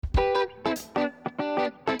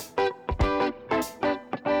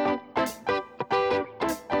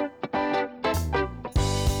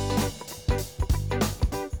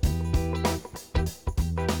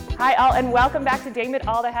Hi all, and welcome back to Damn It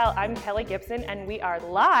All to Hell. I'm Kelly Gibson, and we are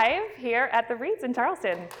live here at the Reeds in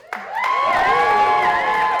Charleston. And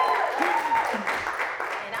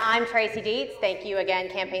I'm Tracy Dietz. Thank you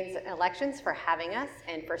again, Campaigns and Elections, for having us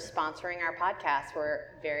and for sponsoring our podcast. We're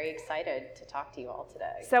very excited to talk to you all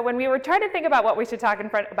today. So when we were trying to think about what we should talk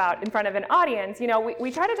about in front of an audience, you know,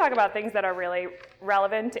 we try to talk about things that are really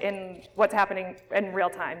relevant in what's happening in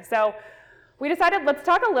real time. So we decided let's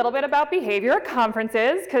talk a little bit about behavior at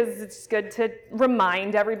conferences, because it's good to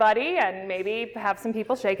remind everybody and maybe have some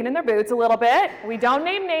people shaking in their boots a little bit. We don't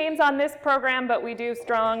name names on this program, but we do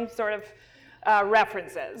strong sort of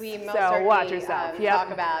references. We most so certainly watch yourself.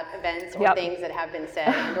 talk about events or things that have been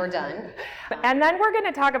said or done. And then we're going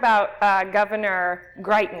to talk about Governor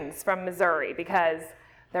Greitens from Missouri, because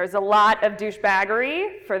there's a lot of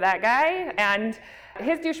douchebaggery for that guy, and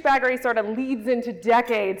his douchebaggery sort of leads into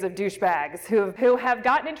decades of douchebags who have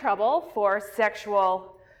gotten in trouble for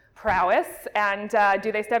sexual prowess. And do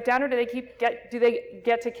they step down, or do they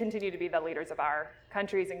get to continue to be the leaders of our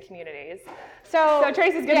countries and communities? So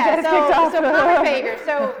Tracy's going to get us kicked off. So public behavior.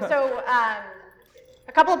 So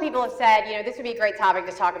a couple of people have said, you know, this would be a great topic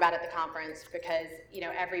to talk about at the conference because, you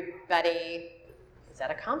know, everybody is at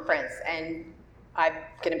a conference, and I'm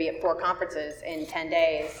going to be at 4 conferences in 10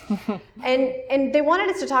 days. and they wanted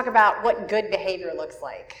us to talk about what good behavior looks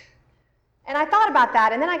like. And I thought about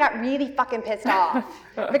that, and then I got really fucking pissed off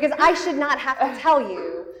because I should not have to tell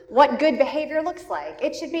you what good behavior looks like.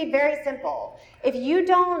 It should be very simple. If you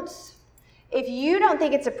don't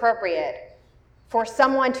think it's appropriate for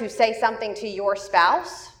someone to say something to your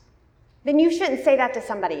spouse, then you shouldn't say that to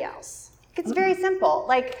somebody else. It's very simple.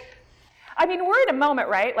 I mean, we're in a moment,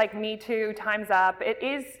 right? Like Me Too, Time's Up. It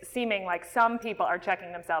is seeming like some people are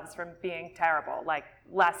checking themselves from being terrible, like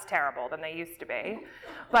less terrible than they used to be.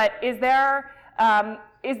 But is there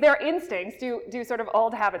instincts? Do sort of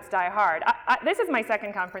old habits die hard? This is my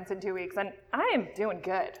second conference in 2 weeks, and I am doing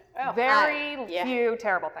good. Very few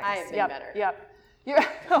terrible things. I have been better. Yep.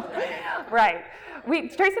 Right.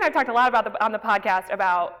 Tracy and I have talked a lot on the podcast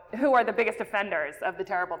about who are the biggest offenders of the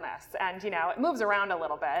terribleness, and you know it moves around a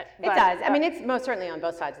little bit. It does. I mean, it's most certainly on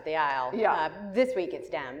both sides of the aisle. Yeah. This week it's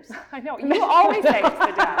Dems. I know you always say it's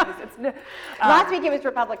the Dems. Last week it was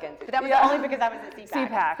Republicans, but that was only because I was at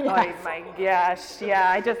CPAC. CPAC. Yes. Oh my gosh.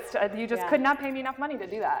 Yeah. You just could not pay me enough money to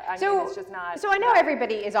do that. I mean, it's just not. So I know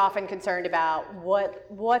everybody is often concerned about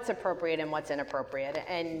what's appropriate and what's inappropriate,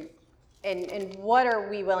 and what are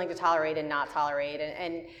we willing to tolerate and not tolerate?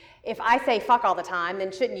 And if I say fuck all the time,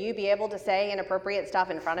 then shouldn't you be able to say inappropriate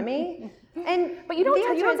stuff in front of me? But you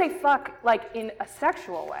don't say fuck like in a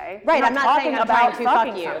sexual way. Right, I'm not saying I'm trying to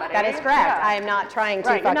fuck you. Somebody. That is correct. Yeah. I am not trying to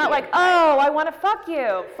fuck you. You're not like, oh, I want to fuck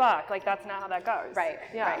you. Fuck. Like, that's not how that goes. Right.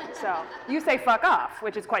 Yeah. Right. So you say fuck off,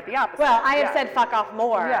 which is quite the opposite. Well, I have said fuck off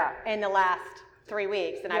more in the last 3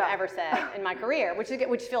 weeks than I've ever said in my career, which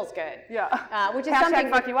feels good. Yeah. Which is Hashtag something.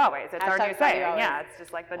 fuck you always. It's our new saying. Yeah. It's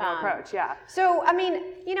just like the new approach. Yeah. So I mean,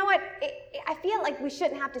 you know what? I feel like we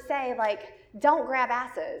shouldn't have to say like, don't grab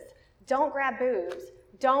asses, don't grab boobs,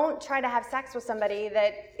 don't try to have sex with somebody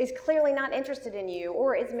that is clearly not interested in you,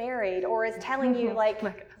 or is married, or is telling you like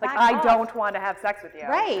I don't want to have sex with you.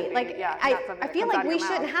 Right. Like I feel like we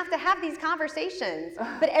shouldn't have to have these conversations,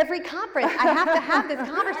 but every conference I have to have this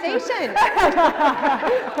conversation.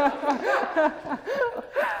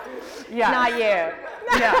 Yeah. Not you.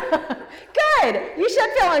 Yeah. Good. You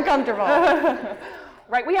should feel uncomfortable.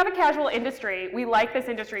 Right, we have a casual industry. We like this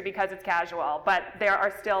industry because it's casual, but there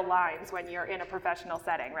are still lines when you're in a professional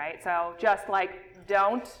setting, right? So just like,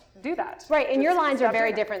 don't do that. Right, and your lines are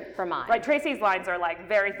very different from mine. Right, Tracy's lines are like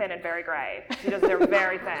very thin and very gray. They're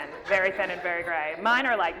very thin and very gray. Mine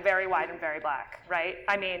are like very wide and very black, right?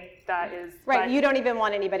 I mean, that is... Right, you don't even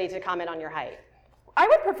want anybody to comment on your height. I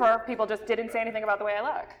would prefer if people just didn't say anything about the way I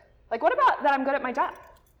look. Like, what about that I'm good at my job?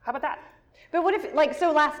 How about that? But what if, like,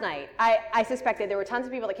 so last night, I suspected there were tons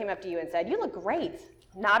of people that came up to you and said, you look great.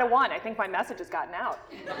 Not a one. I think my message has gotten out.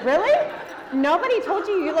 Really? Nobody told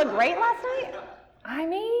you looked great last night? I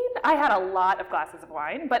mean, I had a lot of glasses of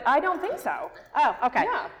wine, but I don't think so. Oh, okay.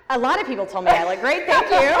 Yeah. A lot of people told me I look great, thank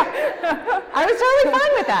you. I was totally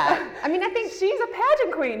fine with that. I mean, I think she's a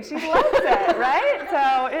pageant queen. She loves it, right?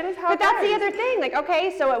 So it is how But that's the other thing. Like,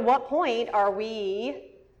 okay, so at what point are we...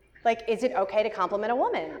 Like, is it okay to compliment a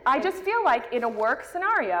woman? I just feel like in a work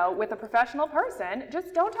scenario with a professional person,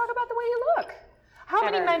 just don't talk about the way you look. How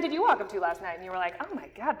many men did you walk up to last night and you were like, oh my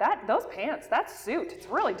God, those pants, that suit, it's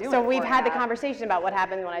really doing it. So we've had the conversation about what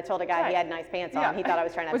happened when I told a guy he had nice pants on. He thought I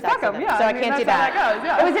was trying to have sex with him. So I can't do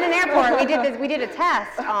that. It was in an airport. We did a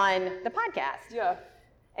test on the podcast. Yeah.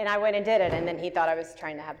 And I went and did it, and then he thought I was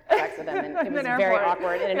trying to have sex with him, and it was an very airport.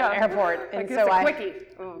 awkward in an airport. And Like so it's a quickie.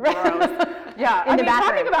 Ooh, gross. Yeah, I mean,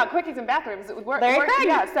 talking about quickies and bathrooms, Larry Craig.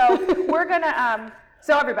 yeah, so we're gonna,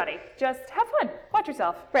 so everybody, just have fun, watch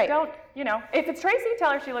yourself. Right. Don't, if it's Tracy,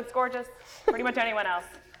 tell her she looks gorgeous. Pretty much anyone else,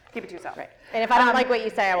 keep it to yourself. Right. And if I don't like what you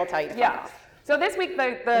say, I will tell you to fuck Yeah. off. So this week,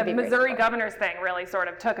 the Missouri governor's thing really sort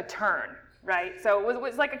of took a turn, right? So it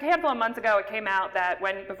was like a handful of months ago, it came out that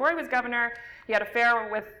before he was governor, he had an affair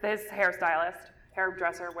with his hairstylist,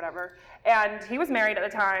 hairdresser, whatever, and he was married at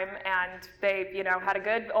the time, and they, had a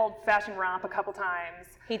good old-fashioned romp a couple times.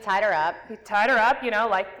 He tied her up. He tied her up,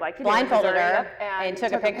 like you blindfolded do in Missouri, her, and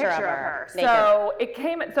took a picture of her. So it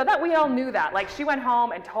came, so that we all knew that. Like she went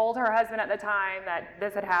home and told her husband at the time that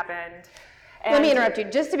this had happened. And let me interrupt you.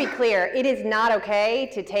 Just to be clear, it is not okay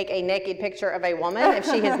to take a naked picture of a woman if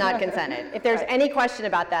she has not consented. If there's any question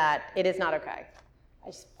about that, it is not okay. I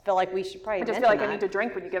just feel like we should probably I just feel like I need to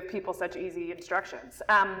drink when you give people such easy instructions.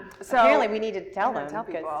 So apparently we need to tell them. Tell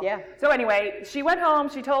people. Yeah. So anyway, she went home.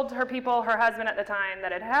 She told her husband at the time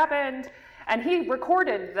that it happened, and he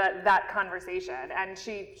recorded that conversation. And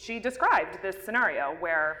she described this scenario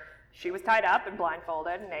where she was tied up and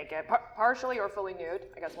blindfolded, naked, partially or fully nude.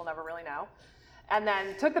 I guess we'll never really know. And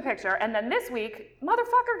then took the picture. And then this week,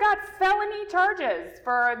 motherfucker got felony charges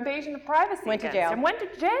for invasion of privacy. Went to jail. And went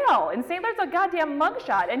to jail. And St. Louis a goddamn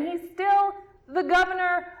mugshot. And he's still the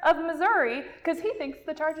governor of Missouri because he thinks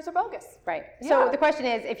the charges are bogus. Right. Yeah. So the question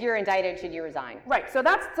is, if you're indicted, should you resign? Right. So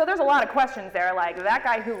there's a lot of questions there. Like that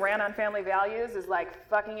guy who ran on family values is like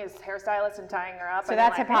fucking his hairstylist and tying her up. So and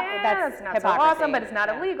that's like, that's it's not hypocrisy. so awesome, but it's not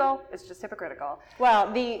illegal. It's just hypocritical. Well,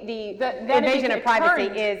 the invasion of privacy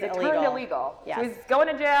is illegal. It turned illegal. Yes. So he's going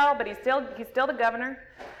to jail, but he's still the governor.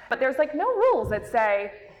 But there's like no rules that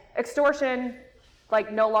say extortion, like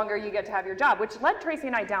no longer you get to have your job, which led Tracy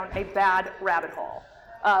and I down a bad rabbit hole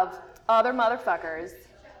of other motherfuckers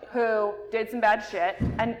who did some bad shit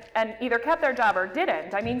and either kept their job or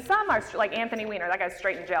didn't. I mean, some are like Anthony Weiner. That guy's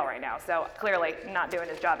straight in jail right now, so clearly not doing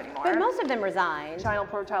his job anymore. But most of them resigned. Child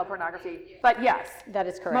pornography. But yes, That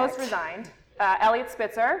is correct. most resigned. Elliot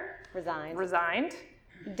Spitzer Resigned. resigned.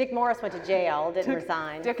 Dick Morris went to jail, didn't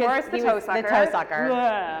resign. Dick 'cause Morris, the he toe was sucker. The toe sucker.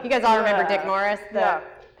 Ugh. You guys all remember Ugh. Dick Morris? Yeah.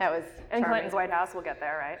 That was In charming. Clinton's White House, we'll get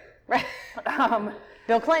there, right? Right.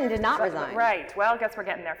 Bill Clinton did not resign. Right. Well, I guess we're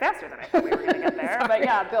getting there faster than I thought we were going to get there. But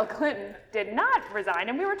yeah, Bill Clinton did not resign,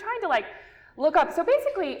 and we were trying to look up. So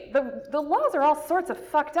basically, the laws are all sorts of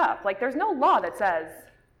fucked up. Like, there's no law that says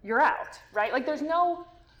you're out, right? Like, there's no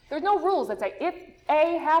rules that say if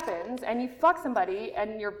A happens and you fuck somebody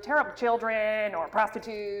and you're terrible children or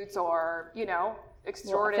prostitutes or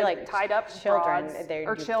extorted, well, I feel like tied up children, frauds, they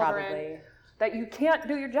or do children. probably. That you can't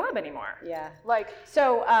do your job anymore. Yeah.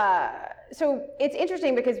 So it's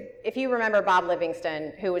interesting because if you remember Bob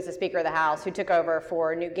Livingston, who was the Speaker of the House, who took over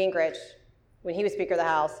for Newt Gingrich when he was Speaker of the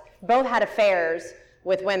House, both had affairs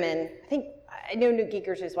with women. I know Newt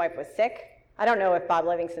Gingrich's wife was sick. I don't know if Bob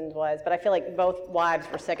Livingston's was, but I feel like both wives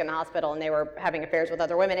were sick in the hospital and they were having affairs with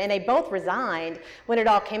other women, and they both resigned when it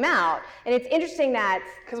all came out. And it's interesting that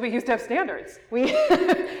because we used to have standards.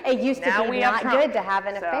 it used Now to be we have not Trump. good to have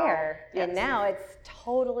an So, affair, yes. and now it's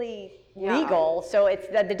totally Yeah. legal. So it's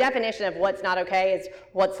the definition of what's not okay is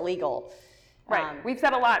what's legal. Right. We've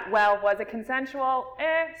said a lot. Well, was it consensual?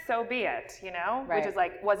 So be it. Right. Which is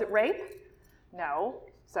like, was it rape? No.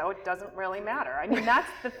 So it doesn't really matter. I mean, that's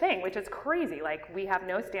the thing, which is crazy. Like, we have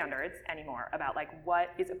no standards anymore about like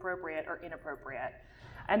what is appropriate or inappropriate.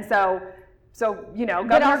 And so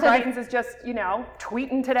Governor also Greitens is just,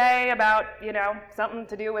 tweeting today about, something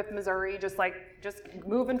to do with Missouri, just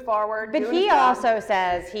moving forward. But doing he his job. also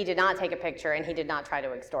says he did not take a picture and he did not try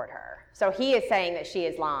to extort her. So he is saying that she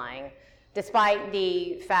is lying, despite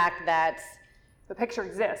the fact that the picture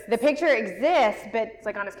exists. the picture exists, but It's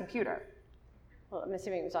like on his computer. well, I'm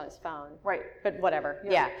assuming it was on his phone. Right. But whatever.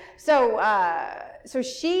 Yeah. So, so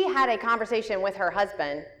she had a conversation with her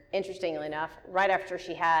husband, interestingly enough, right after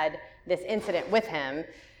she had this incident with him.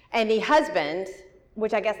 And the husband,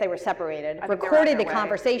 which I guess they were separated, I think they were on recorded the their way.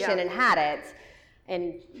 conversation Yeah. and had it,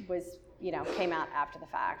 and was, came out after the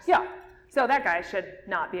fact. Yeah. So that guy should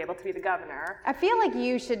not be able to be the governor. I feel like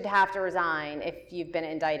you should have to resign if you've been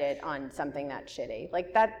indicted on something that shitty.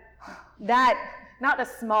 Like that. Not the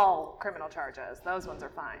small criminal charges. Those ones are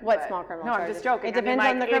fine. What but- small criminal no, charges? I'm just joking. It depends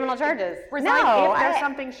on the criminal charges. Resign No, if there's I-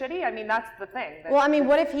 something shitty. I mean, that's the thing. that- Well, I mean,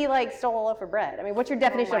 what if he stole a loaf of bread? I mean, what's your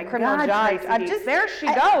definition my of criminal God, charge? Tracy, there she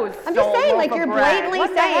goes, I'm stole just a saying, loaf like of you're bread. blatantly What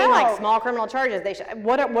the saying, like hell? small criminal charges. They should.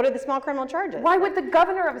 What are the small criminal charges? Why would the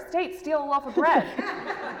governor of a state steal a loaf of bread?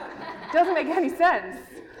 Doesn't make any sense.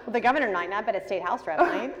 Well, the governor might not, but a state house rep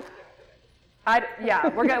might.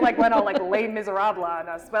 We're gonna like went all like Les Miserables on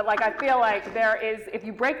us, but like I feel like there is, if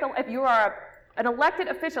you are an elected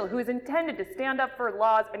official who is intended to stand up for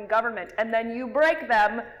laws and government, and then you break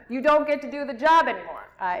them, you don't get to do the job anymore.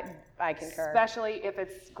 I concur. Especially if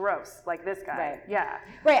it's gross, like this guy. Right. Yeah.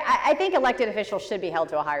 Right. I think elected officials should be held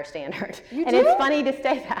to a higher standard. You and do? it's funny to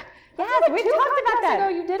say that. Yes, we talked about that. No,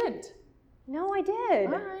 you didn't. No, I did.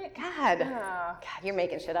 All right. God. Yeah. God, you're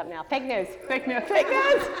making shit up now. Fake news. Fake news. Fake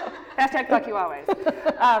news. Hashtag fuck you always.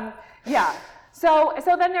 Yeah. So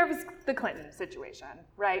then there was the Clinton situation,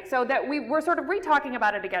 right? So that we're sort of re-talking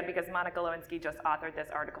about it again because Monica Lewinsky just authored this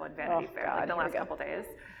article in Vanity Fair like the last couple days.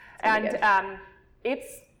 And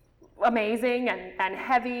it's amazing and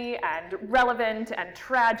heavy and relevant and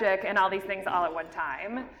tragic and all these things all at one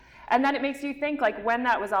time. And then it makes you think, like, when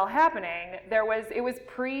that was all happening, it was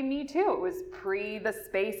pre-Me Too. It was pre the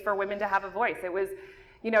space for women to have a voice. It was,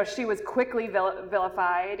 she was quickly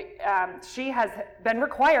vilified. She has been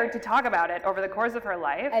required to talk about it over the course of her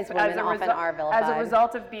life. As women often are vilified. As a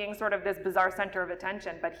result of being sort of this bizarre center of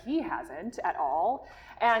attention, but he hasn't at all.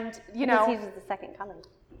 And, Because he was the second coming.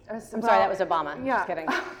 I'm sorry, that was Obama. Yeah. Just kidding.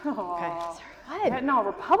 Okay. Sorry, what? No,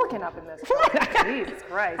 Republican up in this. Jesus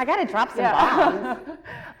Christ. I gotta drop some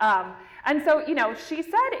bombs. And so, she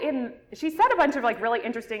said a bunch of like really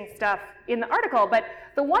interesting stuff in the article, but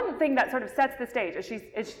the one thing that sort of sets the stage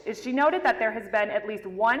is she noted that there has been at least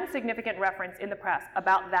one significant reference in the press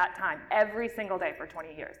about that time every single day for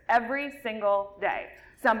 20 years. Every single day,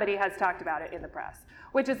 somebody has talked about it in the press.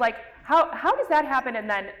 Which is like, how does that happen and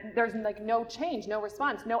then there's like no change, no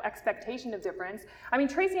response, no expectation of difference? I mean,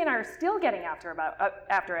 Tracy and I are still getting after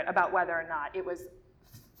it about whether or not it was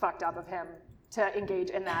fucked up of him to engage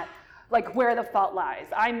in that, like where the fault lies.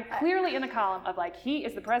 I'm clearly in the column of like, he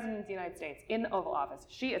is the president of the United States in the Oval Office.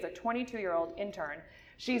 She is a 22-year-old intern.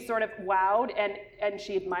 She's sort of wowed and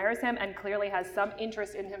she admires him and clearly has some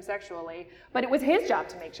interest in him sexually, but it was his job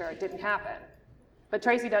to make sure it didn't happen. But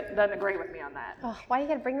Tracy doesn't agree with me on that. Oh, why do you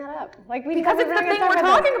got to bring that up? Because it's the thing we're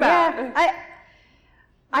talking about. Yeah,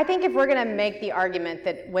 I think if we're going to make the argument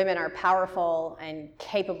that women are powerful and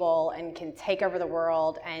capable and can take over the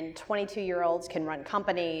world and 22-year-olds can run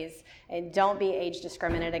companies and don't be age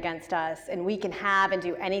discriminated against us and we can have and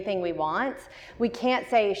do anything we want, we can't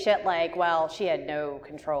say shit like, well, she had no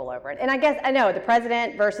control over it. And I know the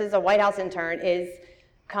president versus a White House intern is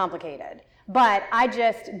complicated. But I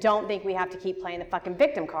just don't think we have to keep playing the fucking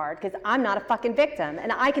victim card because I'm not a fucking victim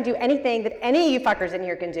and I can do anything that any of you fuckers in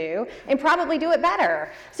here can do and probably do it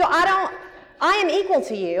better. So I am equal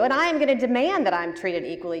to you and I am going to demand that I'm treated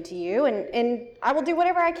equally to you and I will do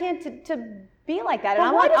whatever I can to be like that. And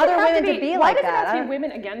I want other women to be like that. Why does it have to be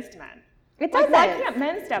women against men? It doesn't. Why can't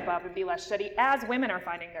men step up and be less shitty as women are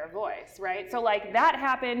finding their voice, right? So like that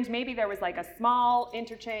happened, maybe there was like a small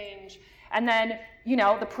interchange. And then,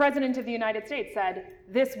 the president of the United States said,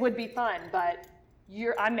 this would be fun, but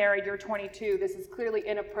I'm married, you're 22, this is clearly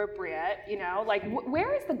inappropriate, Like,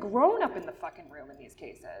 where is the grown-up in the fucking room in these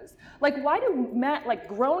cases? Like, why do men, like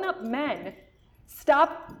grown-up men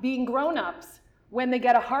stop being grown-ups when they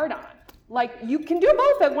get a hard-on? Like, you can do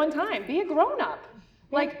both at one time. Be a grown-up.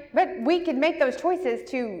 But we could make those choices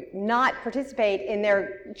to not participate in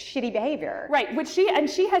their shitty behavior. Right, which she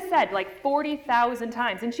has said like 40,000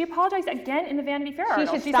 times, and she apologized again in the Vanity Fair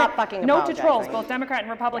article. She stop fucking note apologizing. to trolls, both Democrat and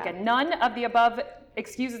Republican. Yeah. None of the above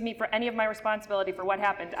excuses me for any of my responsibility for what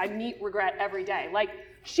happened. I meet regret every day. Like,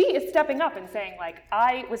 she is stepping up and saying, like,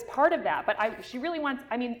 I was part of that, but she really wants,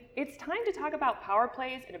 it's time to talk about power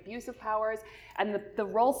plays and abuse of powers and the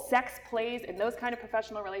role sex plays in those kind of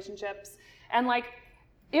professional relationships. And like,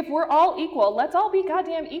 if we're all equal, let's all be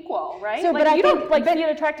goddamn equal, right? So, like, but you don't see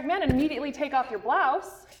an attractive man and immediately take off your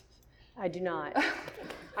blouse. I do not.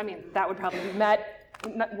 That would probably be met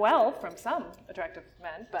well from some attractive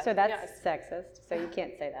men. But so that's sexist. So you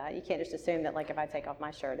can't say that. You can't just assume that like if I take off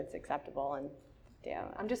my shirt, it's acceptable. And yeah.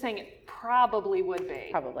 I'm just saying it probably would be.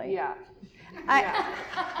 Probably. Yeah.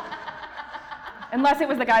 Unless it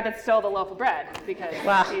was the guy that stole the loaf of bread, because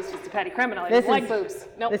he's just a petty criminal. He doesn't like boobs.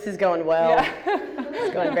 Nope. This is going well. Yeah.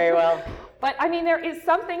 It's going very well. But there is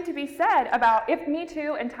something to be said about if Me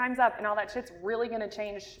Too and Time's Up and all that shit's really going to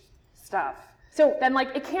change stuff. So then,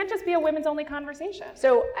 it can't just be a women's only conversation.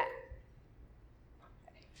 So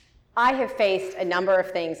I have faced a number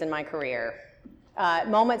of things in my career,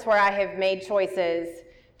 moments where I have made choices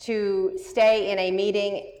to stay in a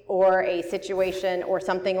meeting or a situation or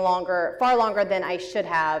something far longer than I should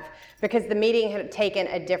have because the meeting had taken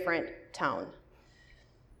a different tone.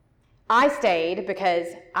 I stayed because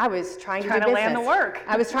I was trying to do business. Land the work.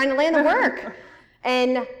 I was trying to land the work.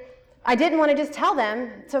 And I didn't want to just tell them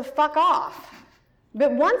to fuck off.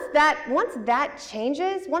 But once that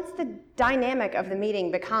changes, once the dynamic of the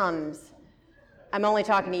meeting becomes, I'm only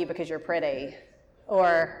talking to you because you're pretty,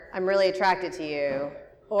 or I'm really attracted to you,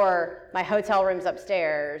 or my hotel room's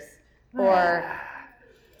upstairs, or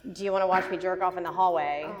do you want to watch me jerk off in the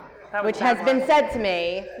hallway, which has been said to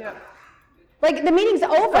me. Yeah. Like, the meeting's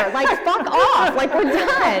over. Like, fuck off. Like, we're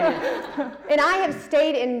done. And I have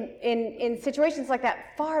stayed in situations like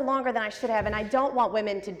that far longer than I should have, and I don't want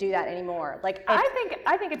women to do that anymore. Like, I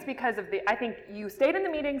think it's because of I think you stayed in the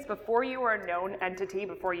meetings before you were a known entity,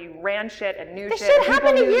 before you ran shit and knew shit. This shit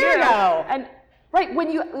happened a year ago. And right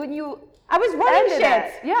when you I was running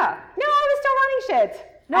shit. Yeah. No, I was still running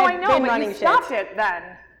shit. No, I know, been but running you stopped it then.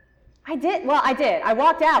 I did. Well, I did. I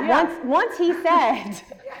walked out. Yeah. Once he said,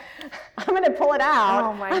 I'm going to pull it out.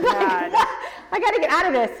 Oh, my I'm God. Like, what? I got to get out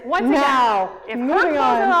of this. Once now. again, if her Moving clothes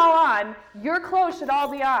on. are all on, your clothes should all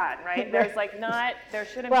be on, right? There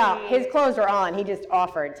shouldn't be. Well, his clothes are on. He just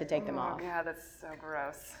offered to take them Oh, off. yeah, that's so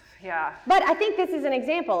gross. Yeah. But I think this is an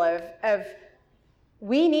example of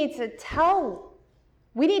we need to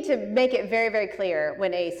make it very, very clear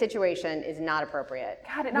when a situation is not appropriate.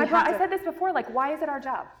 God, and I said this before, like, why is it our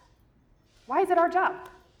job? Why is it our job?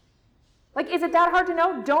 Like, is it that hard to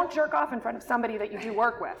know? Don't jerk off in front of somebody that you do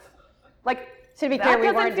work with. Like, to be clear,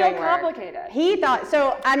 we weren't doing work. Complicated. He thought,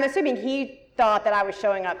 so I'm assuming he thought that I was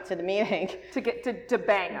showing up to the meeting. To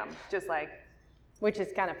bang them, just like. Which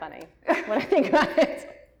is kind of funny when I think about it.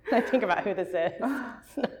 When I think about who this is.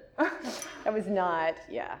 That was not,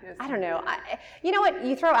 yeah. I don't know. You know what?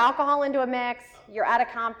 You throw alcohol into a mix, you're at a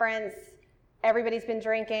conference, everybody's been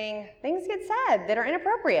drinking, things get said that are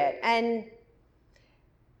inappropriate. And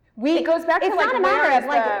it goes back to it's like, not a matter of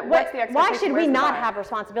like, what's the why should we where's the not bar? have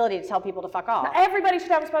responsibility to tell people to fuck off? Everybody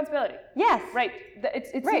should have responsibility. Yes. Right.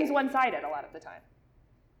 It Right. seems one-sided a lot of the time.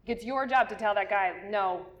 It's your job to tell that guy,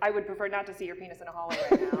 no, I would prefer not to see your penis in a hallway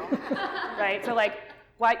right now. Right? So like,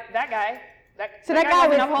 that guy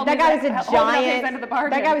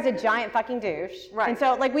was a giant fucking douche. Right. And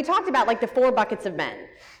so like we talked about like the 4 buckets of men.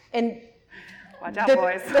 And watch out,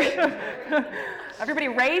 boys. Everybody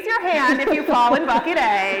raise your hand if you fall in bucket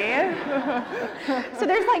A. So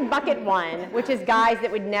there's like bucket 1, which is guys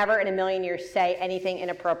that would never in a million years say anything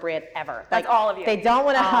inappropriate ever. That's like, all of you. They don't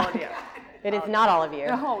want to All hug. of you. It is not all of you.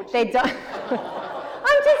 No, they don't.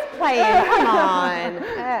 I'm just playing. Come on.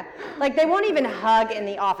 Like they won't even hug in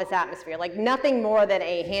the office atmosphere. Like nothing more than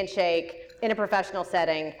a handshake in a professional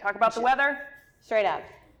setting. Talk about the weather. Straight up.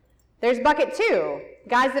 There's bucket 2,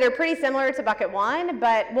 guys that are pretty similar to bucket 1,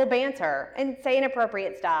 but will banter and say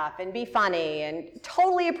inappropriate stuff and be funny and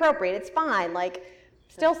totally appropriate. It's fine. Like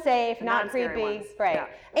still safe, The not non-scary creepy. ones. Right.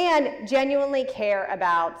 Yeah. And genuinely care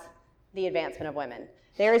about the advancement of women.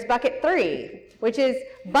 There is bucket 3, which is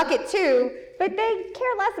bucket 2, but they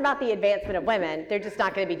care less about the advancement of women. They're just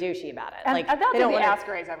not going to be douchey about it. And like that's they don't the wanna, ass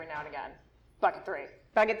graze every now and again. Bucket 3.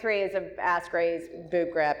 Bucket 3 is a ass graze,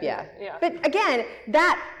 boob grab, yeah. Yeah. But again,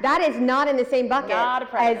 that is not in the same bucket Not a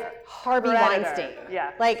as predator. Harvey Predator. Weinstein.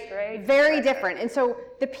 Yeah. Like Straight very predator. different. And so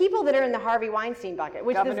the people that are in the Harvey Weinstein bucket,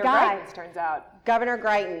 which Governor this guy, Greitens, turns out. Governor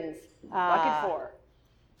Greitens, Bucket 4.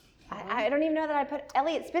 I don't even know that I put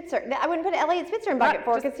Elliot Spitzer. I wouldn't put Elliot Spitzer in bucket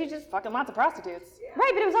 4 because he just fucking lots of prostitutes.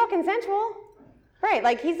 right, but it was all consensual. Right,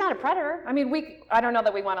 like he's not a predator. I mean, I don't know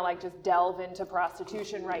that we want to like just delve into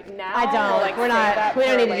prostitution right now. I don't. Like, We're save not. that We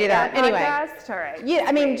don't for need to do later that. Anyway. podcast. All right. Yeah,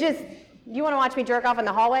 I mean, just you want to watch me jerk off in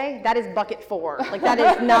the hallway? That is bucket 4. Like that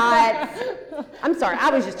is not. I'm sorry.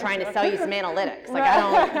 I was just trying to sell you some analytics. Like I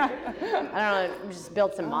don't know. Just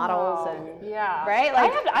build some models and Yeah. right.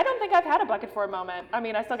 Like I don't think I've had a bucket 4 moment. I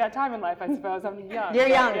mean, I still got time in life, I suppose. I'm young. you're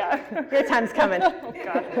but young. Yeah. Your time's coming. Oh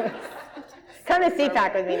God. Come to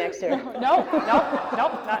CPAC with me next year. Nope,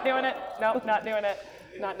 not doing it. Nope, not doing it.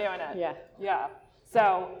 Not doing it. Yeah. Yeah.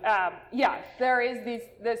 So there is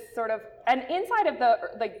this sort of, and inside of the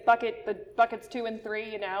buckets 2 and 3,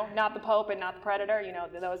 you know, not the Pope and not the Predator, you know,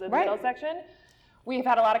 those are the middle section. We've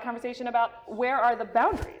had a lot of conversation about where are the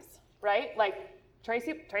boundaries, right? Like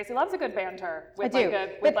Tracy loves a good banter with I do.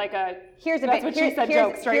 like a Here's a that's what she said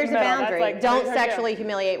joke straight here's in a the middle. That's boundary. like, Don't here's her sexually joke.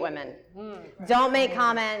 humiliate women. Don't make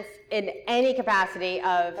comments in any capacity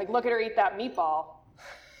of Like, look at her eat that meatball.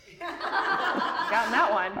 Gotten that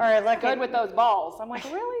one. or look Good at, with those balls. I'm like,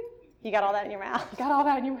 really? you got all that in your mouth. You got all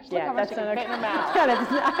that in your mouth? Look Yeah, how much that's you not can fit okay. in your mouth.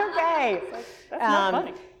 That's not okay. That's not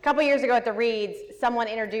funny. A couple years ago at the Reeds, someone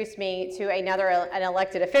introduced me to an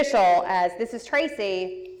elected official as, this is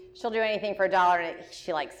Tracy. She'll do anything for $1, and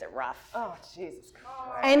she likes it rough. Oh, Jesus Christ.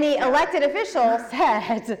 And the elected official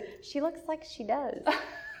said, she looks like she does.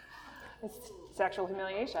 sexual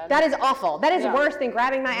humiliation. That is awful. That is worse than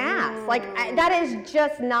grabbing my ass. Like, that is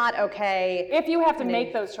just not okay. If you have to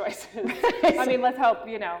make those choices. I mean, let's hope,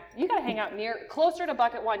 you gotta hang out closer to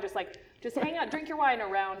bucket one, just hang out, drink your wine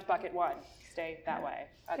around bucket one. Stay that way.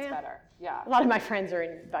 That's better. Yeah. A lot of my friends are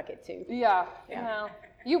in bucket 2. Yeah. Well,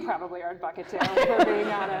 you probably are in bucket 2, if we're being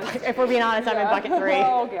honest. If we're being honest, I'm in bucket 3.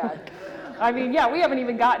 Oh, God. I mean, we haven't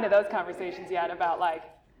even gotten to those conversations yet about, like,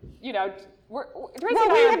 Tracy and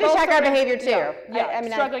I we are have to both check our sort of- behavior too. Yeah, I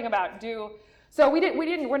mean, struggling about So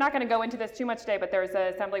we're not going to go into this too much today, but there's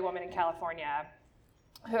an assemblywoman in California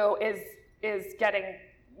who is getting,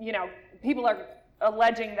 people are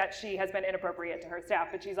alleging that she has been inappropriate to her staff,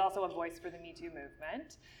 but she's also a voice for the Me Too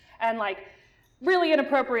movement. And like really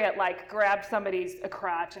inappropriate, like grabbed somebody's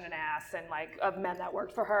crotch and an ass and like of men that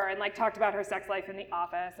worked for her and like talked about her sex life in the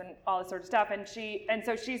office and all this sort of stuff. And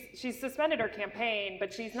so she's suspended her campaign,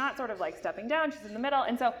 but she's not sort of like stepping down, she's in the middle.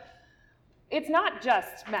 And so it's not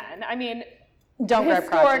just men. I mean, don't grab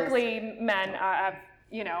historically men have,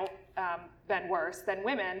 been worse than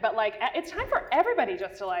women, but like it's time for everybody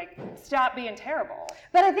just to like stop being terrible.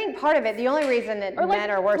 But I think part of it, the only reason that men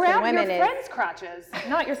are worse than women grab your friends' crotches,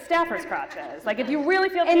 not your staffers' crotches. Like if you really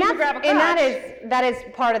feel the need to grab a crotch. And that is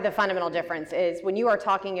part of the fundamental difference is when you are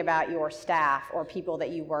talking about your staff or people that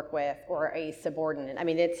you work with or a subordinate. I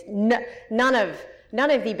mean, it's none of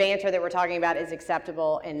the banter that we're talking about is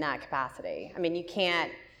acceptable in that capacity. I mean, you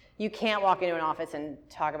can't walk into an office and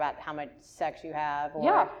talk about how much sex you have.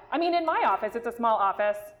 Yeah, I mean, in my office, it's a small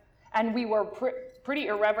office, and we were pretty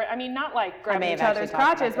irreverent. I mean, not like grabbing each other's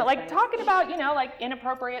crotches, but like talking about, like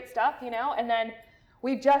inappropriate stuff, and then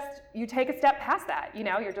you take a step past that,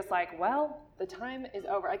 you're just like, well, the time is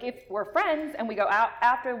over. Like if we're friends and we go out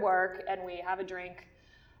after work and we have a drink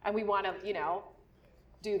and we want to,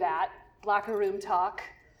 do that, locker room talk.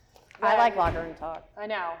 I like locker room talk. I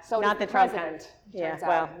know. So not the president. Yeah,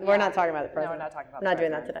 well, we're not talking about the president. No, we're not talking about the president. Not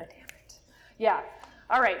doing that today. Damn it. Yeah.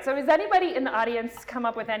 All right. So does anybody in the audience come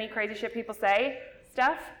up with any crazy shit people say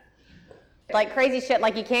stuff? Like crazy shit,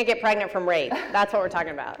 like you can't get pregnant from rape. That's what we're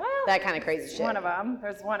talking about. Well, that kind of crazy shit. One of them.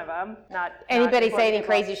 There's one of them. Anybody say any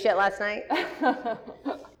crazy shit last night?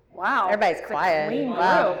 Wow. Everybody's quiet. Clean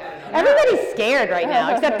wow. group. Everybody's scared right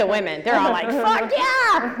now, except the women. They're all like, fuck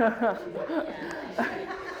yeah!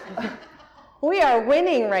 We are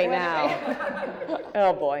winning right now.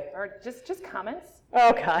 Oh boy. Or just comments.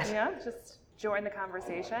 Oh God. Yeah, just join the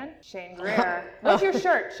conversation. Shane Greer. What's your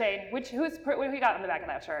shirt, Shane? What do you got on the back of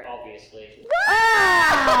that shirt? Obviously.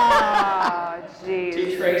 Oh, jeez.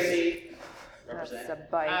 To Tracy. Represent. That's a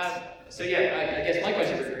bite. So yeah, I guess my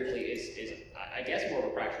question very briefly is I guess more of a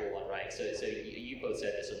practical one, right? So you both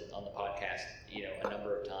said this on the podcast, a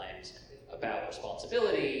number of times about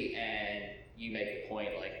responsibility, and you make the point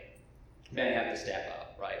like men have to step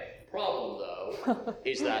up, right? The problem though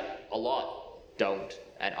is that a lot don't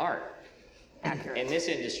and aren't. Accurate. In this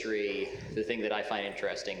industry, the thing that I find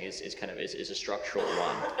interesting is a structural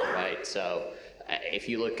one, right? So if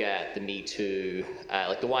you look at the Me Too,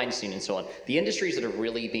 like the Weinstein and so on, the industries that have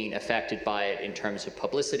really been affected by it in terms of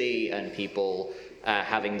publicity and people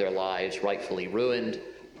having their lives rightfully ruined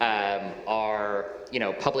are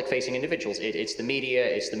public-facing individuals. It's the media,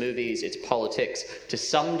 it's the movies, it's politics. To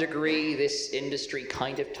some degree, this industry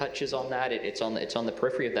kind of touches on that. It's on the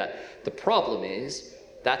periphery of that. The problem is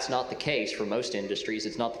that's not the case for most industries.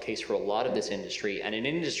 It's not the case for a lot of this industry. And in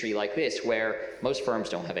an industry like this, where most firms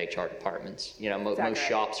don't have HR departments, most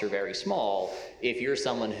shops are very small. If you're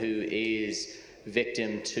someone who is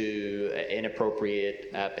victim to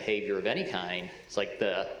inappropriate behavior of any kind, it's like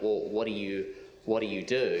what do you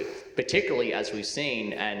do? Particularly as we've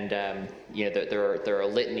seen, and there are a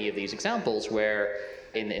litany of these examples where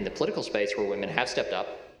in the political space where women have stepped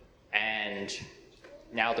up and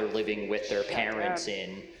now they're living with their parents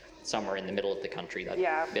in somewhere in the middle of the country.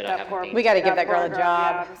 We got to give that girl a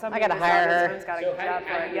job. I got to hire her. So how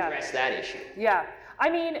do you address that issue? Yeah. I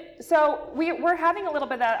mean, so we're having a little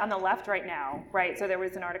bit of that on the left right now, right? So there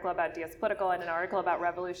was an article about DS Political and an article about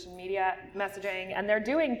Revolution Media Messaging, and they're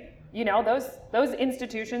doing, those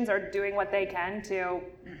institutions are doing what they can to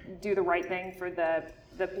do the right thing for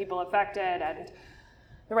the people affected and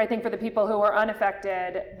the right thing for the people who are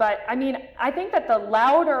unaffected. But I mean, I think that the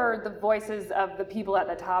louder the voices of the people at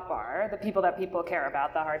the top are, the people that people care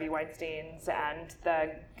about, the Harvey Weinsteins and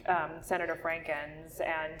the Senator Frankens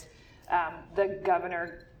and the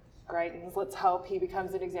Governor Greitens, let's hope he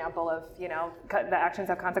becomes an example of, the actions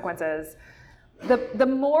have consequences. The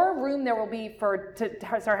more room there will be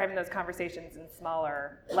to start having those conversations in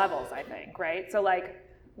smaller levels, I think, right? So like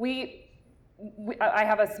I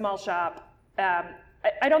have a small shop,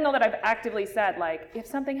 I don't know that I've actively said, like, if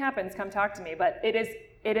something happens, come talk to me, but it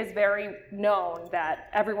is very known that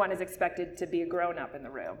everyone is expected to be a grown-up in the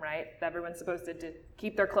room, right? Everyone's supposed to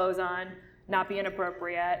keep their clothes on, not be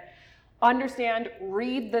inappropriate, understand,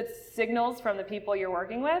 read the signals from the people you're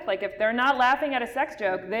working with. Like, if they're not laughing at a sex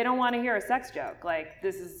joke, they don't want to hear a sex joke. Like,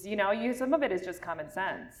 this is, some of it is just common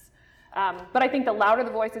sense. But I think the louder the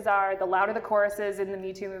voices are, the louder the choruses in the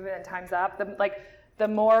Me Too movement and Time's Up, the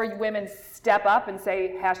more women step up and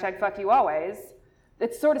say #FuckYouAlways.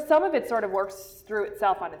 Some of it sort of works through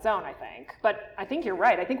itself on its own, I think. But I think you're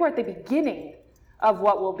right. I think we're at the beginning of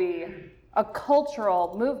what will be a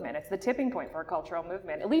cultural movement. It's the tipping point for a cultural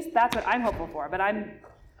movement. At least that's what I'm hopeful for, but I'm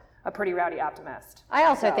a pretty rowdy optimist. I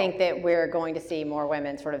also think that we're going to see more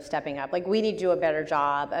women sort of stepping up. Like, we need to do a better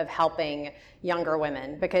job of helping younger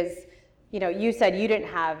women, because you said you didn't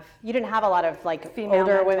have a lot of like female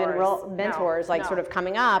older mentors. women mentors No. sort of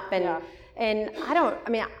coming up, and I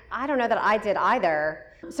don't know that I did either.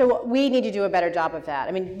 So we need to do a better job of that.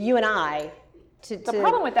 I mean, you and I. The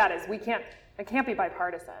problem with that is it can't be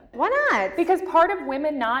bipartisan. Why not? Because part of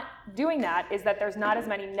women not doing that is that there's not as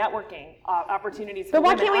many networking opportunities for But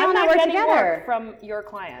why women. can't we all I'm not network getting together? work from your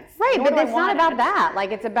clients. Right, Nor but do I it's not want about it. that.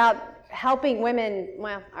 Like, it's about helping women.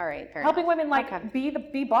 Well, all right, fair Helping enough. women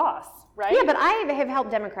be boss, right? Yeah, but I have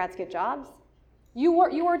helped Democrats get jobs. You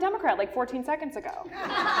were a Democrat like 14 seconds ago.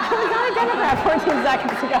 I was not a Democrat 14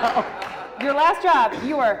 seconds ago. Your last job,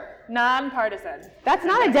 you were nonpartisan. That's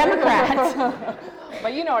not a Democrat.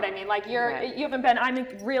 But you know what I mean. Like, Right. you haven't been. I'm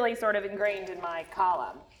really sort of ingrained in my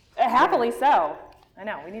column. Happily so. I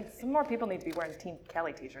know. Some more people need to be wearing Team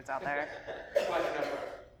Kelly T-shirts out there.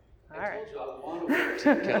 All right.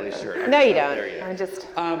 Tim Kelly's shirt. No, you don't. There you go. I'm just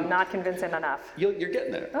not convincing enough. You're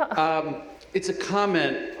getting there. It's a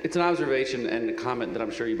comment, it's an observation and a comment that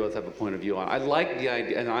I'm sure you both have a point of view on. I like the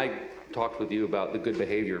idea, and I talked with you about the good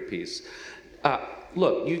behavior piece.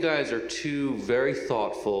 Look, you guys are two very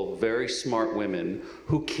thoughtful, very smart women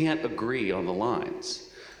who can't agree on the lines.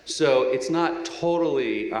 So it's not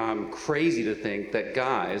totally crazy to think that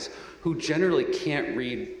guys who generally can't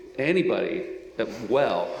read anybody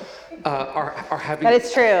well are having. But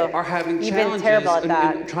it's true. Are having You've challenges been terrible at in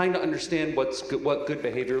that. trying to understand what good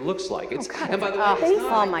behavior looks like. It's and by the way, it's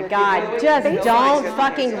not, Oh my God! Just don't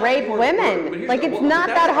fucking rape women. Like, it's not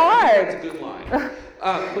that hard. That's a good line.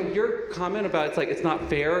 But your comment about it's not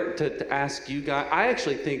fair to ask you guys. I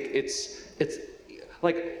actually think it's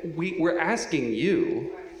like we're asking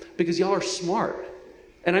you because y'all are smart.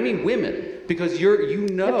 And I mean women, because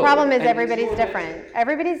The problem is and everybody's you're- different.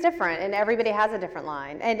 Everybody's different, and everybody has a different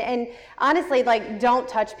line. And honestly, like, don't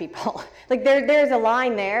touch people. Like, there's a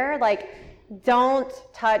line there. Like, don't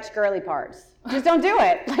touch girly parts. Just don't do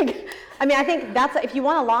it. Like, I mean, I think that's, if you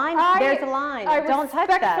want a line, there's a line. Don't touch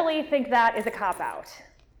that. I respectfully think that is a cop-out.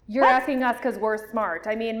 You're asking us because we're smart.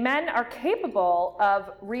 I mean, men are capable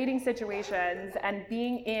of reading situations and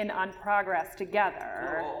being in on progress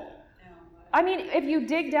together. I mean, if you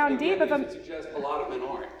dig down deep, if I'm... suggest a lot of men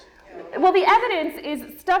aren't. Well, the evidence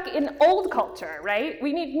is stuck in old culture, right?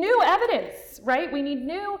 We need new evidence, right?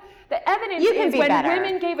 The evidence You can is be when better.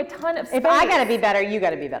 women gave a ton of space. If I gotta be better, you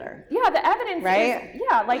gotta be better. Yeah, the evidence Right? is,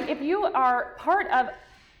 like, if you are part of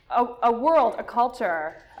a world, a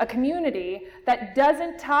culture, a community that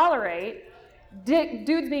doesn't tolerate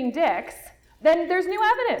dudes being dicks, then there's new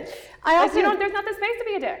evidence. There's not the space to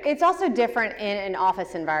be a dick. It's also different in an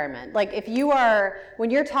office environment. Like, when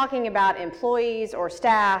you're talking about employees or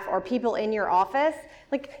staff or people in your office,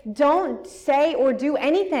 like, don't say or do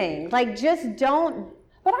anything. Like, just don't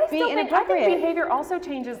But I be still think inappropriate. behavior also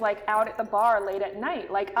changes, like, out at the bar late at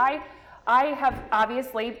night. Like, I have,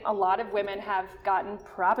 obviously, a lot of women have gotten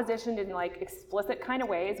propositioned in, like, explicit kind of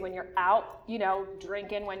ways when you're out,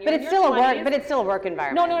 drinking when you're But in it's your still 20s. but it's still a work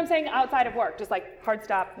environment. No, I'm saying outside of work, just like hard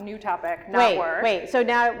stop, new topic, not work. Wait. So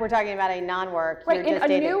now we're talking about a non-work. Right, you're in just a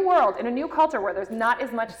dating. new world, in a new culture where there's not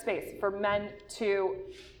as much space for men to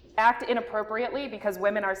act inappropriately because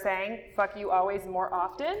women are saying "fuck you" always more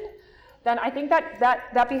often, then I think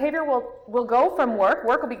that behavior will go from work.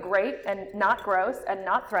 Work will be great and not gross and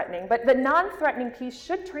not threatening, but the non-threatening piece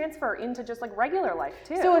should transfer into just like regular life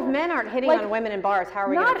too. So if men aren't hitting Like, on women in bars, how are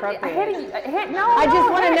we going not to appropriate? I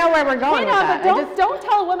just wanna know where we're going with that. Don't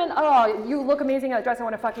tell a woman, oh, you look amazing in that dress, I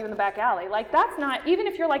want to fuck you in the back alley. Like, that's not, even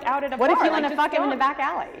if you're like out at a What bar. if you like, want to just fuck him in the don't- back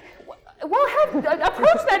alley? Well,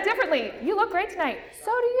 approach that differently. You look great tonight.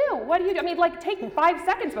 So do you. What do you do? I mean, like, take 5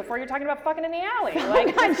 seconds before you're talking about fucking in the alley.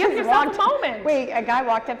 Like, just give yourself a moment. Wait, a guy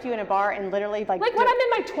walked up to you in a bar and literally Like, when I'm in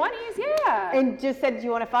my 20s, yeah. and just said, "Do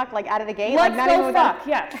you want to fuck?" Like, out of the gate. Let's like, not go even without- fuck,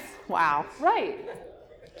 yes. Wow. Right.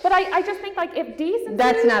 But I just think like if decency.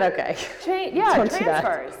 That's not okay. Yeah, Don't do that.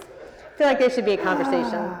 transfers. I feel like there should be a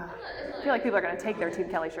conversation. I feel like people are going to take their Team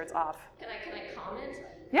Kelly shirts off. Can I comment?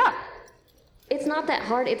 Yeah. It's not that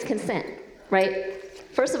hard, it's consent, right?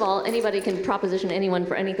 First of all, anybody can proposition anyone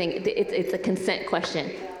for anything. It's a consent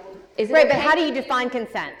question. Is it Right, okay? but how do you define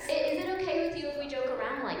consent? Is it okay with you if we joke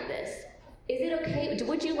around like this? Is it okay?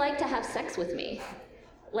 Would you like to have sex with me?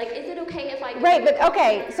 Like, is it okay if I? Right, but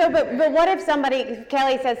okay, so but what if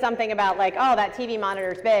Kelly says something about like, oh, that TV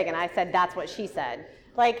monitor's big, and I said that's what she said.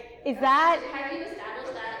 Like, is that? Have you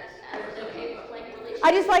established that as an okay relationship?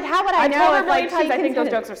 I just like, how would I I've know told her if a like million she times I think those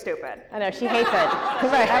consented? jokes are stupid. I know she hates it.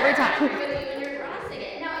 Right, every time. With you and you're crossing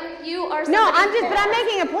it. Now, if you are No, somebody but I'm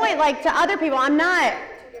making a point. Like to other people, I'm not.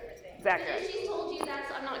 Exactly. If she's told you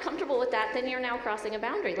I'm not comfortable with that, then you're now crossing a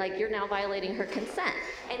boundary. Like you're now violating her consent.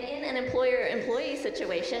 And in an employer-employee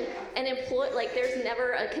situation, there's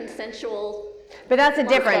never a consensual. But that's a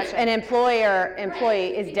difference. discussion. An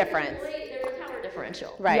employer-employee is different. There's a power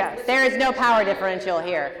differential. Right. Yes. There is no power differential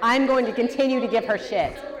here. I'm going to continue to give her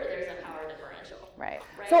shit. Sober, there's a power differential. Right.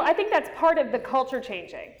 So I think that's part of the culture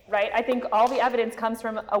changing, right? I think all the evidence comes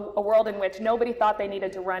from a world in which nobody thought they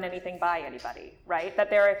needed to run anything by anybody, right?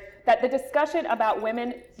 That the discussion about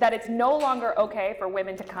women, that it's no longer okay for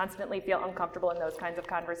women to constantly feel uncomfortable in those kinds of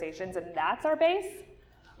conversations, and that's our base.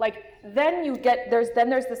 Like then there's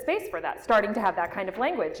the space for that, starting to have that kind of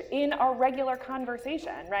language in our regular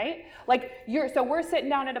conversation, right? Like so we're sitting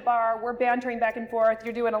down at a bar, we're bantering back and forth,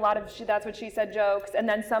 you're doing a lot of that's what she said jokes, and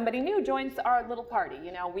then somebody new joins our little party,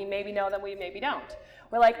 we maybe know them, we maybe don't.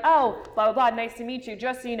 We're like, oh, blah, blah, blah, nice to meet you.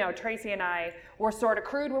 Just so you know, Tracy and I, we're sort of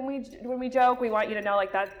crude when we joke. We want you to know,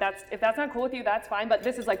 like, that's if that's not cool with you, that's fine, but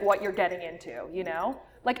this is like what you're getting into,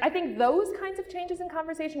 Like, I think those kinds of changes in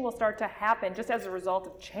conversation will start to happen just as a result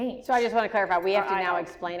of change. So I just want to clarify, we have to I now know.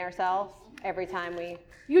 explain ourselves every time we.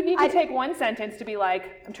 You need to take one sentence to be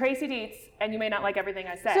like, I'm Tracy Dietz, and you may not like everything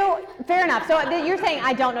I say. So fair enough. So you're saying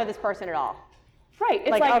I don't know this person at all. right.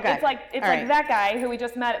 It's like, like, okay. it's like All right. that guy who we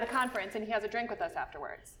just met at the conference, and he has a drink with us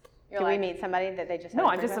afterwards. You're Do like, we meet somebody that they just? No,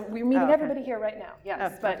 had a drink with? we're meeting Oh, okay. everybody here right now.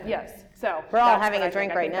 Yes, Oh, but yes. So We're all that's having what a I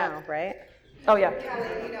drink think. I right think now, that- right? Oh yeah.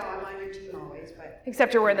 Kelly, I'm on your team always, but.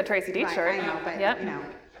 Except you're wearing the Tracy Dietz Right, shirt. I know, but, Yep.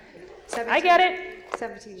 17, I get it.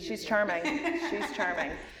 17 years She's ago. charming. She's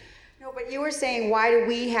charming. No, but you were saying, why do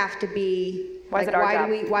we have to be? Why is it our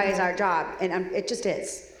job? Why is our job? And it just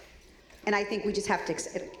is. And I think we just have to,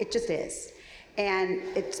 it just is. And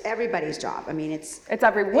it's everybody's job. I mean, it's. It's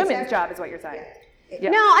every woman's every- job, is what you're saying. Yeah.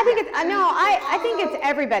 No, I think I think it's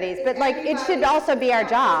everybody's, but like it should also be our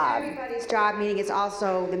job. Everybody's job, meaning it's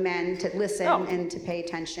also the men to listen Oh. and to pay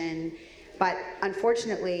attention. But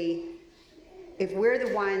unfortunately, if we're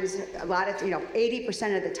the ones,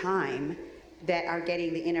 80% of the time that are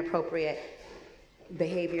getting the inappropriate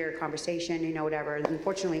behavior, conversation, whatever,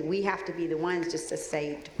 unfortunately, we have to be the ones just to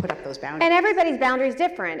say, to put up those boundaries. And everybody's boundary is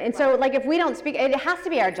different. And so like if we don't speak, it has to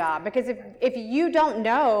be our job, because if you don't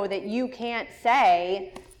know that you can't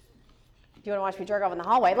say, do you want to watch me jerk off in the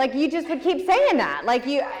hallway? Like you just would keep saying that. Like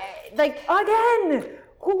Again.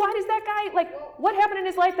 Why does that guy, like, what happened in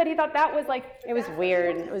his life that he thought that was like, it was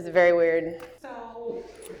weird. It was very weird. So,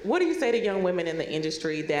 what do you say to young women in the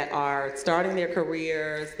industry that are starting their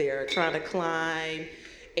careers, they're trying to climb,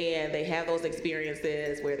 and they have those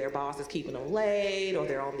experiences where their boss is keeping them late, or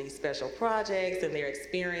they're on these special projects, and they're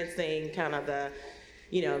experiencing kind of the,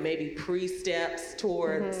 maybe pre-steps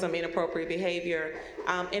toward some inappropriate behavior?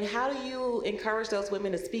 And how do you encourage those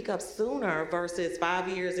women to speak up sooner versus 5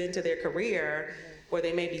 years into their career, where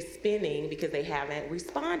they may be spinning because they haven't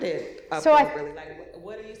responded So appropriately?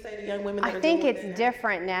 What do you say to young women that I are think doing it's that?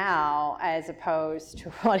 different now as opposed to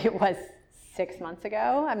what it was 6 months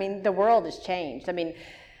ago. I mean, the world has changed. I mean,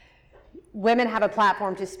 women have a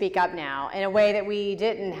platform to speak up now in a way that we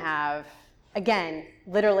didn't have, again,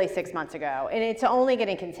 literally 6 months ago. And it's only going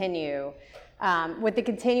to continue with the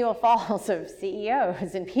continual falls of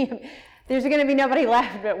CEOs and PM. There's going to be nobody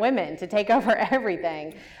left but women to take over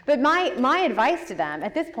everything. But my advice to them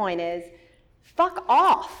at this point is, fuck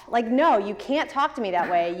off. Like, no, you can't talk to me that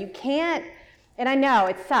way. You can't, and I know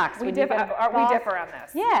it sucks. we when you differ get we boss- differ on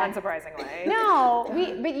this, Yeah. unsurprisingly. No,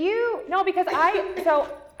 but you. No, because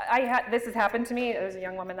this has happened to me. There's a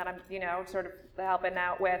young woman that I'm, sort of helping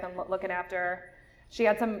out with and looking after. She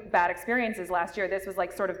had some bad experiences last year. This was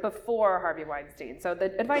like sort of before Harvey Weinstein. So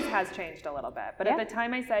the advice has changed a little bit. But Yeah. at the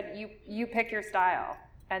time I said, you pick your style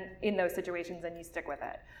and in those situations and you stick with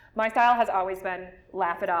it. My style has always been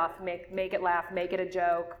laugh it off, make it laugh, make it a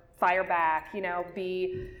joke, fire back,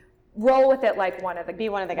 roll with it like one of the Be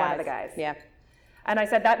one of the guys. guys. Yeah. And I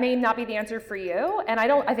said, that may not be the answer for you. And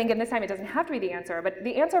I think in this time it doesn't have to be the answer. But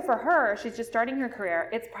the answer for her, she's just starting her career,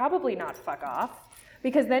 it's probably not fuck off.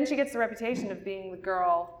 Because then she gets the reputation of being the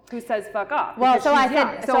girl who says fuck off. Well, because so I she's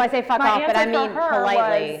young. said, so I say fuck my off, but I answer for mean her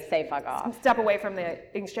politely was, say fuck off. step away from the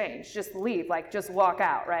exchange, just leave, like just walk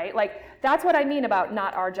out, right? Like that's what I mean about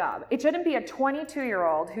not our job. It shouldn't be a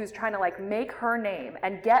 22-year-old who's trying to like make her name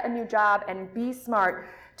and get a new job and be smart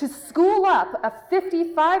to school up a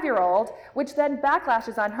 55-year-old, which then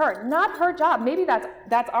backlashes on her. Not her job. Maybe that's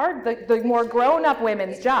the more grown-up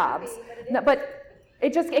women's jobs. No, but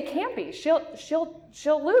it can't be. She'll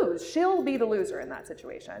lose. She'll be the loser in that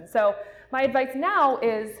situation. So my advice now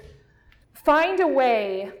is find a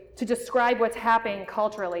way to describe what's happening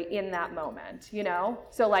culturally in that moment, you know?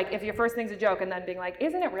 So like if your first thing's a joke and then being like,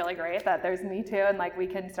 isn't it really great that there's Me Too and like we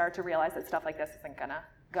can start to realize that stuff like this isn't gonna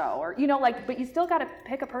go, or you know, like, but you still gotta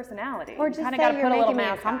pick a personality. Or just you say gotta you're put a little making me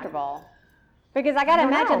mask on. uncomfortable. Because I gotta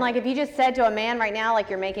don't imagine, know. like, if you just said to a man right now, like,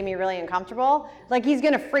 you're making me really uncomfortable, like, he's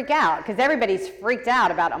gonna freak out, because everybody's freaked out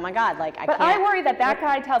about, oh my God, like, I But can't. I worry that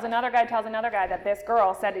guy tells another guy that this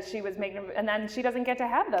girl said that she was making, and then she doesn't get to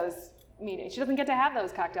have those meetings. She doesn't get to have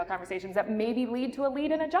those cocktail conversations that maybe lead to a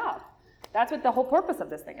lead in a job. That's what the whole purpose of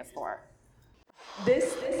this thing is for.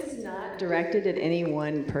 This is not directed at any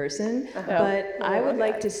one person, but I would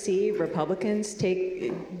like to see Republicans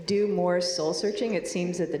do more soul searching. It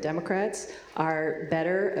seems that the Democrats are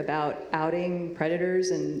better about outing predators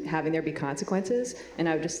and having there be consequences, and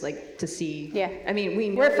I would just like to see. Yeah. I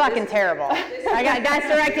mean, We're fucking terrible. That's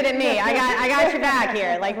directed at me. I got your back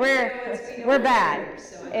here. Like, we're bad.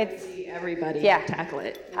 It's everybody tackle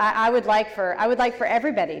it. I would like for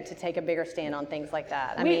everybody to take a bigger stand on things like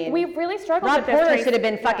that. I mean, we really struggled Rod with this. Porter Tracy. should have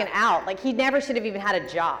been fucking out. Like, he never should have even had a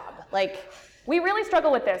job. Like, we really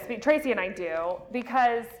struggle with this, Tracy and I do,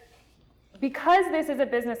 because this is a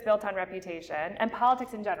business built on reputation and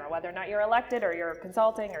politics in general, whether or not you're elected or you're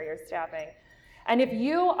consulting or you're staffing. And if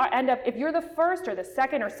you're the first or the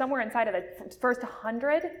second or somewhere inside of the first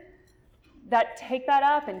 100 that take that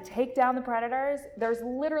up and take down the predators, there's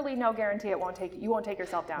literally no guarantee you won't take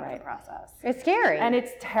yourself down in the process. it's scary. And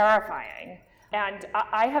it's terrifying. And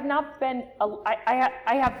I have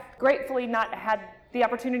gratefully not had the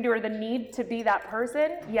opportunity or the need to be that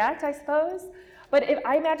person yet, I suppose. But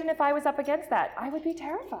I imagine if I was up against that, I would be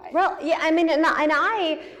terrified. Well, yeah, I mean, and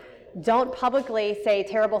I don't publicly say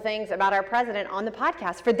terrible things about our president on the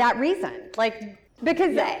podcast for that reason. Like,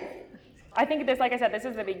 because I think like I said, this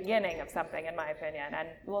is the beginning of something, in my opinion. And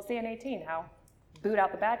we'll see in 2018 how boot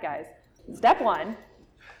out the bad guys. Step 1,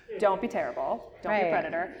 don't be terrible. Don't be a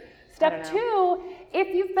predator. Step 2,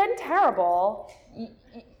 if you've been terrible,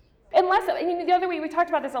 the other week we talked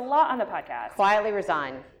about this a lot on the podcast. quietly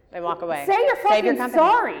resign and walk away. Say you're Save your fucking company.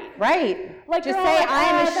 sorry. Right. Like just you're say all like, I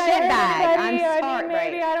am a "Oh, I heard shitbag. I'm everybody. I sorry. mean,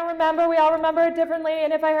 maybe Right. I don't remember. We all remember it differently.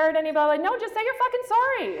 And if I heard anybody, no, just say you're fucking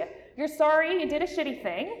sorry. You're sorry. You did a shitty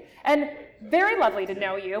thing. And very lovely to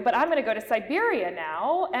know you, but I'm going to go to Siberia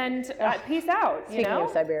now. And peace out. Speaking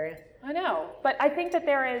of Siberia. I know, but I think that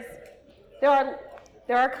there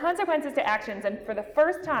are consequences to actions, and for the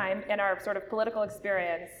first time in our sort of political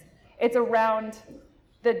experience, it's around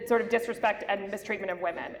the sort of disrespect and mistreatment of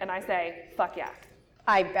women. And I say, fuck yeah.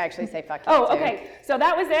 I actually say fuck you. Oh, too. okay. So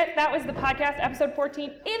that was it. That was the podcast, episode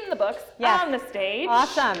 14, in the books, Yes. on the stage.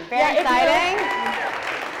 Awesome. Very Yeah, if you're- exciting.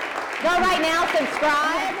 Go right now,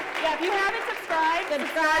 subscribe. Yeah, if you haven't subscribed,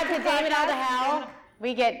 Subscribe to Damn It All to Hell.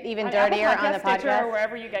 We get even on Apple dirtier on the Stitcher, podcast. or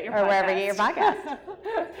wherever you get your Or wherever you get your podcasts. podcast.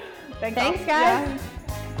 Thanks, Thanks, all. guys.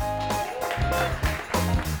 Yeah.